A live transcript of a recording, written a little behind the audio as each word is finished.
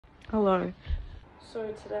Hello.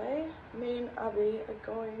 So today, me and Abby are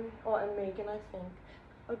going, and Megan I think,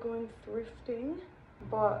 are going thrifting.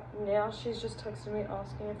 But now she's just texted me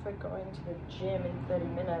asking if we're going to the gym in 30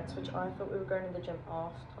 minutes, which I thought we were going to the gym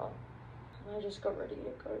after. And I just got ready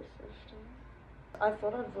to go thrifting. I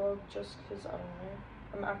thought I'd vlog just because, I don't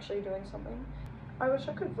know, I'm actually doing something. I wish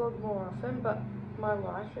I could vlog more often, but my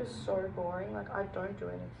life is so boring. Like, I don't do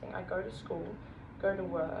anything. I go to school, go to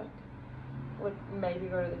work, like maybe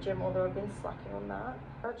go to the gym, although I've been slacking on that.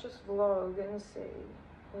 I'll just vlog and see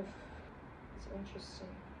if it's interesting.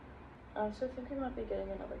 I also think we might be getting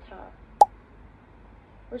another cat.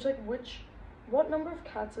 What number of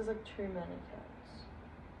cats is like too many cats?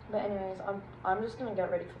 But anyways, I'm just gonna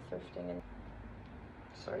get ready for thrifting and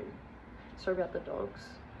sorry about the dogs.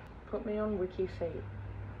 Put me on Wiki feet.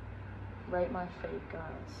 Rate my feet,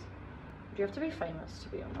 guys. Do you have to be famous to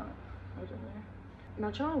be on that? I don't know.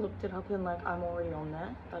 Imagine I looked it up and like I'm already on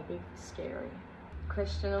there. That'd be scary.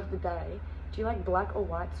 Question of the day. Do you like black or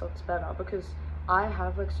white socks better? Because I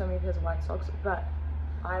have like so many pairs of white socks, but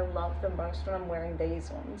I love them most when I'm wearing these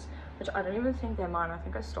ones, which I don't even think they're mine. I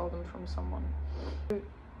think I stole them from someone. I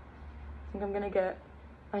think I'm gonna get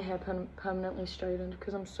my hair permanently straightened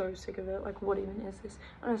because I'm so sick of it. Like, what even is this?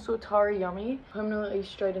 And I saw Tara Yummy permanently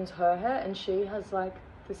straightens her hair, and she has like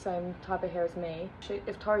the same type of hair as me.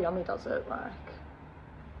 If Tara Yummy does it, like,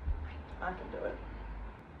 I can do it.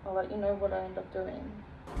 I'll let you know what I end up doing.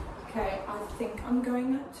 Okay, I think I'm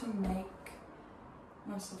going to make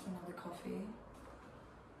myself another coffee,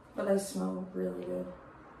 but they smell really good.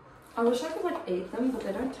 I wish I could like eat them, but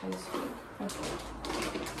they don't taste good. Okay.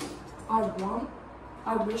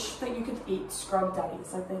 I wish that you could eat scrub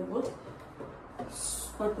daddies. Like, they look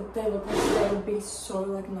like they would be so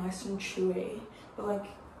like nice and chewy, but like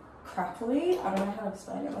crackly. I don't know how to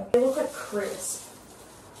explain it. Like, they look like crisp.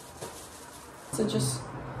 So just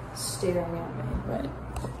staring at me. Wait.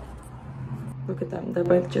 Look at them. They're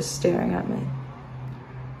both just staring at me.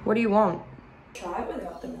 What do you want? Try it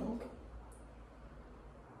without the milk.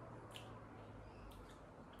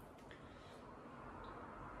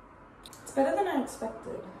 It's better than I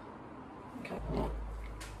expected. Okay.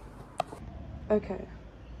 Okay.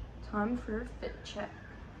 Time for a fit check.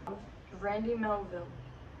 Randy Melville.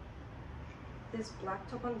 This black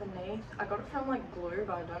top underneath. I got it from like Glue,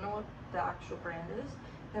 but I don't know what the actual brand is.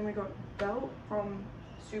 Then we got belt from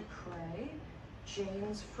Supre,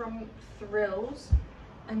 jeans from Thrills,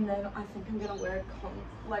 and then I think I'm gonna wear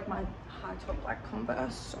like my high top black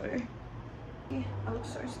Converse. So yeah, I look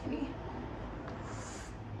so skinny.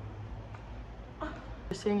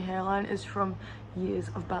 Seeing hairline is from years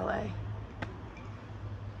of ballet.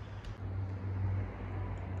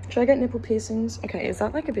 Should I get nipple piercings? Okay, is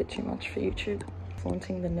that like a bit too much for YouTube?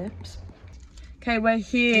 Flaunting the nips. Okay, we're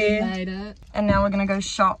here. We made it. And now we're gonna go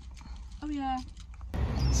shop. Oh yeah.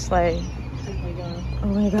 Slay. Oh my god. Oh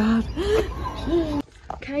my god.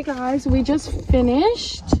 Okay guys, we just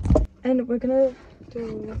finished and we're gonna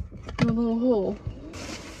do a little haul.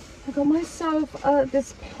 I got myself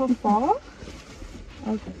this puffer.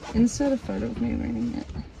 I'll insert a photo of me wearing it.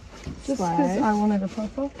 Just because I wanted a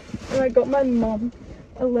puffer. And I got my mum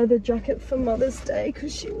a leather jacket for Mother's Day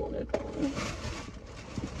because she wanted one.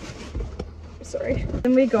 Sorry.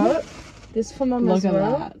 And we got this for Mum as well. Look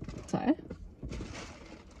at that. Sorry.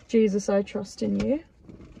 Jesus, I trust in you.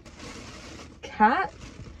 Cat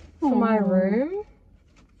for my room.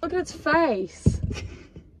 Look at its face.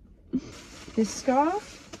 This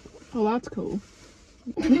scarf. Oh, that's cool.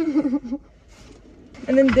 And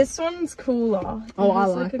then this one's cooler. Oh, I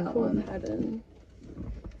like that cool one. pattern.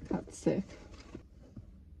 That's sick.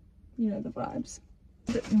 You know the vibes.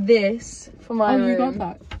 This for my room. Oh, you got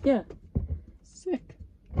that? Yeah. Sick.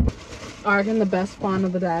 I reckon the best find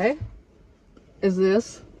of the day is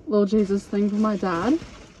this little Jesus thing for my dad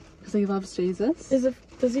because he loves Jesus. Is it?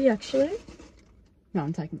 Does he actually? No,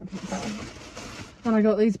 I'm taking the piss. And I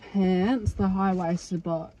got these pants. They're high-waisted,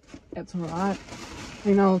 but it's alright.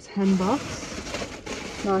 You know,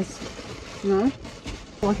 $10. Nice, you know?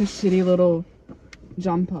 Like a shitty little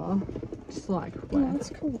jumper. Just like, wear. Oh, that's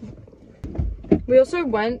cool. We also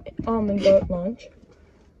went and got lunch.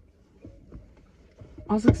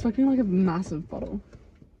 I was expecting like a massive bottle.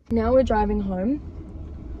 Now we're driving home.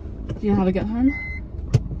 Do you know how to get home?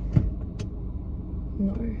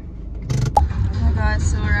 No. Hi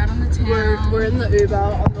guys, so we're out on the town. We're in the Uber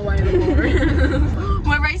on the way to Lauren.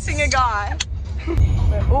 We're racing a guy.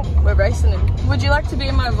 We're racing him. Would you like to be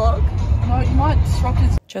in my vlog? No, you might disrupt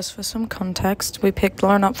his... Just for some context, we picked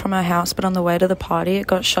Lauren up from our house, but on the way to the party, it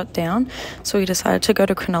got shut down. So we decided to go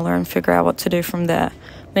to Cronulla and figure out what to do from there.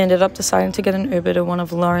 We ended up deciding to get an Uber to one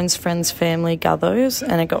of Lauren's friends' family gathers,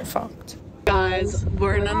 and it got fucked. Guys,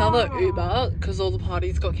 we're in another Uber because all the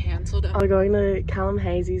parties got cancelled. We're going to Callum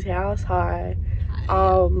Hazy's house. Hi.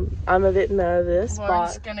 I'm a bit nervous, I'm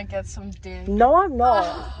just but gonna get some dick. no, I'm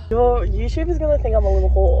not. Your YouTube is gonna think I'm a little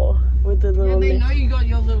whore with the little. Yeah, they know you got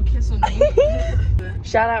your little kiss on me.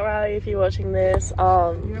 Shout out Riley if you're watching this.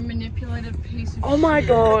 You're a manipulated piece of Oh my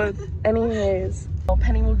god. Anyways,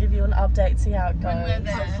 Penny will give you an update. See how it goes. When we're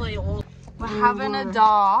there. Hopefully we're having a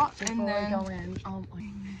dart and then go in. Oh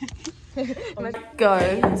my. go.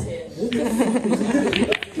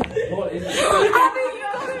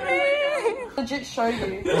 Legit show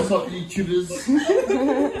you. What's up, YouTubers?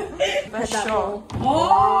 For sure.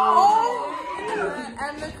 Oh!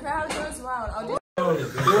 And the crowd goes wild. I'll do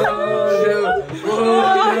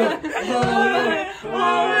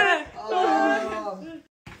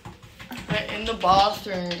We're in the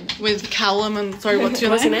bathroom. with Callum and sorry, what's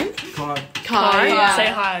your name? Kai. Kai. Yeah. Say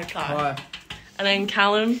hi, Kai. Hi. And then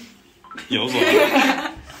Callum. Yeah, what's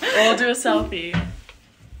up? We'll do a selfie.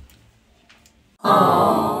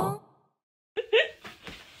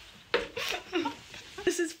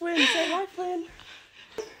 This is Flynn. Say hi, Flynn.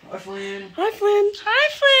 Hi, Flynn. Hi, Flynn. Hi,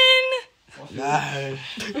 Flynn.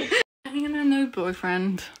 No. Having a new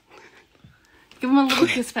boyfriend. Give him a little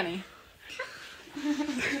kiss, Penny.